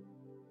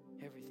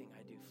 Everything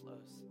I do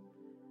flows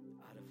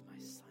out of my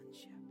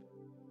sonship.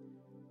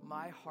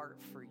 My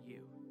heart for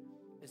you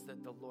is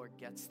that the Lord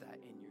gets that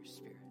in your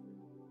spirit.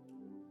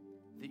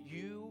 That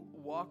you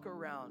walk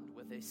around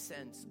with a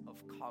sense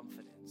of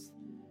confidence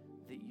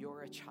that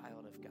you're a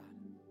child of God.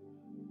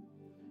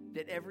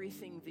 That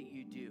everything that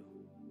you do,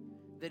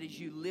 that as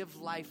you live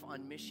life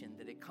on mission,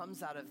 that it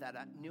comes out of that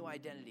new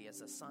identity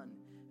as a son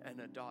and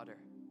a daughter.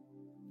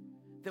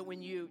 That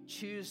when you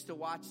choose to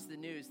watch the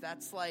news,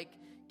 that's like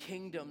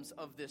kingdoms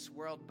of this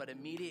world, but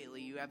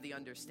immediately you have the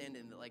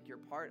understanding that like you're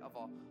part of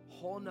a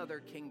whole nother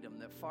kingdom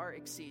that far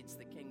exceeds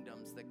the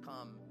kingdoms that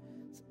come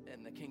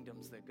and the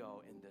kingdoms that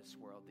go in this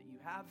world. That you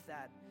have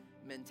that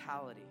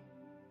mentality.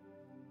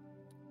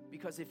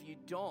 Because if you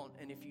don't,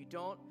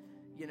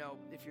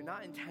 if you're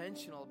not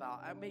intentional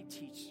about, I may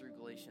teach through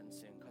Galatians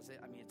soon, because it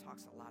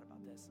talks a lot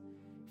about this.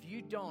 If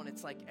you don't,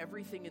 it's like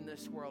everything in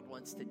this world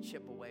wants to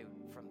chip away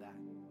from that.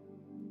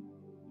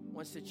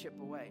 Wants to chip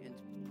away and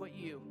put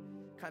you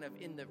kind of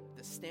in the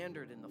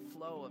standard and the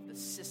flow of the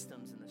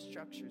systems and the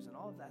structures and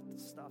all of that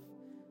stuff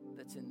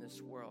that's in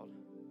this world.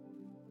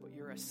 But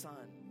you're a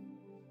son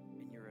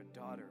and you're a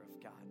daughter of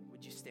God.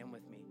 Would you stand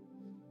with me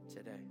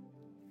today?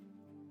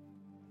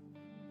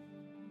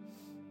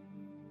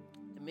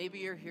 And maybe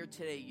you're here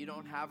today, you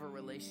don't have a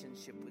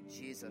relationship with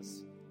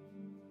Jesus.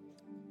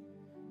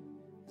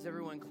 As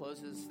everyone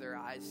closes their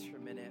eyes for a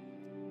minute,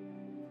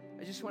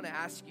 I just want to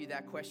ask you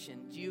that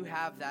question. Do you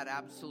have that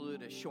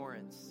absolute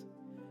assurance?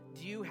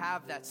 Do you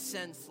have that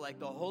sense like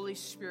the Holy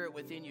Spirit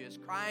within you is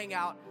crying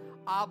out,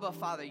 Abba,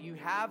 Father? You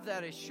have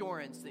that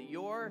assurance that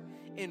you're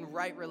in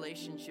right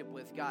relationship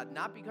with God,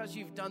 not because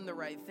you've done the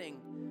right thing,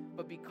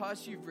 but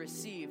because you've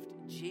received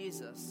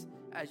Jesus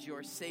as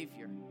your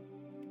Savior.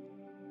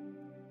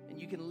 And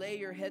you can lay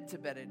your head to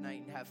bed at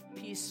night and have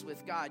peace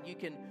with God. You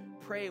can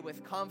pray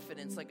with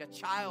confidence like a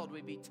child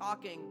would be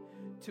talking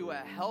to a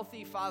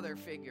healthy father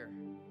figure.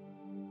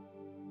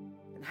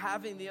 And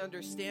having the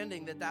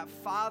understanding that that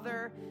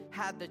father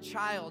had the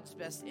child's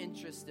best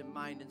interest in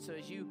mind. And so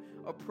as you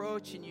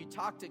approach and you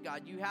talk to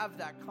God, you have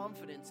that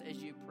confidence as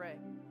you pray.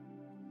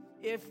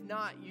 If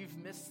not, you've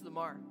missed the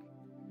mark.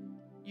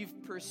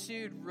 You've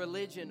pursued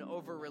religion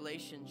over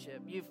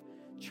relationship. You've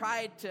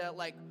tried to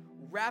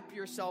wrap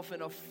yourself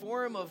in a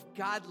form of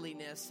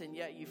godliness, and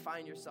yet you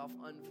find yourself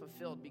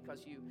unfulfilled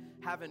because you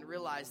haven't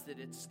realized that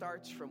it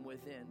starts from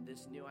within,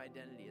 this new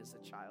identity as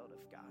a child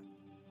of God.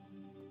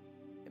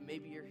 And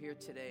maybe you're here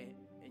today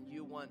and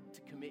you want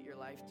to commit your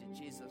life to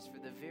Jesus for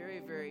the very,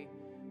 very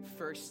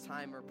first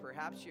time, or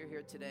perhaps you're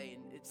here today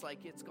and it's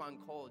like it's gone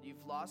cold.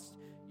 You've lost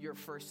your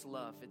first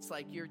love. It's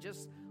like you're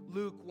just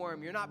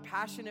lukewarm. You're not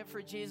passionate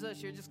for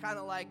Jesus. You're just kind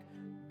of like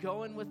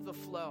going with the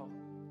flow.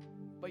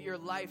 But your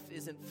life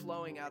isn't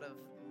flowing out of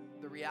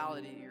the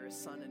reality you're a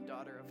son and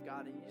daughter of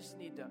God, and you just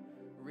need to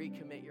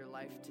recommit your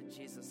life to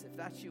Jesus. If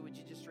that's you, would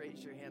you just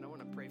raise your hand? I want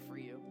to pray for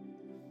you.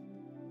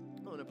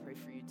 I want to pray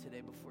for you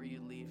today before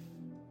you leave.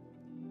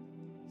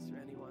 Is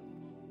there anyone?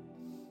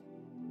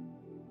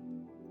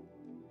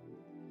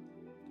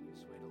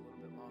 Just wait a little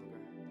bit longer.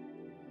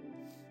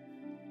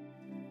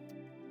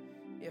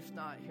 If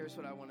not, here's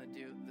what I want to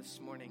do this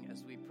morning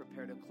as we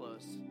prepare to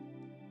close.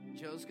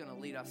 Joe's going to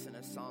lead us in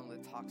a song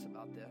that talks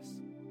about this.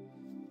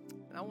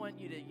 And I want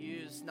you to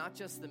use not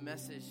just the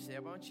message today,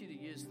 but I want you to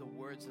use the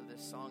words of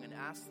this song and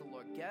ask the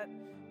Lord, get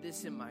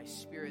this in my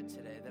spirit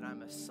today, that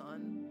I'm a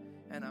son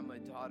and I'm a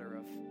daughter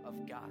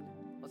of God.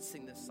 Let's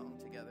sing this song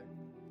together.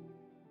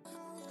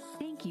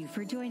 Thank you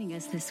for joining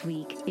us this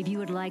week. If you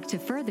would like to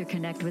further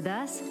connect with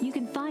us, you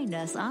can find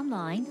us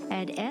online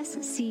at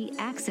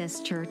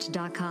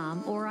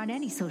scaccesschurch.com or on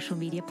any social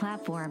media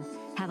platform.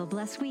 Have a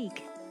blessed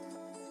week.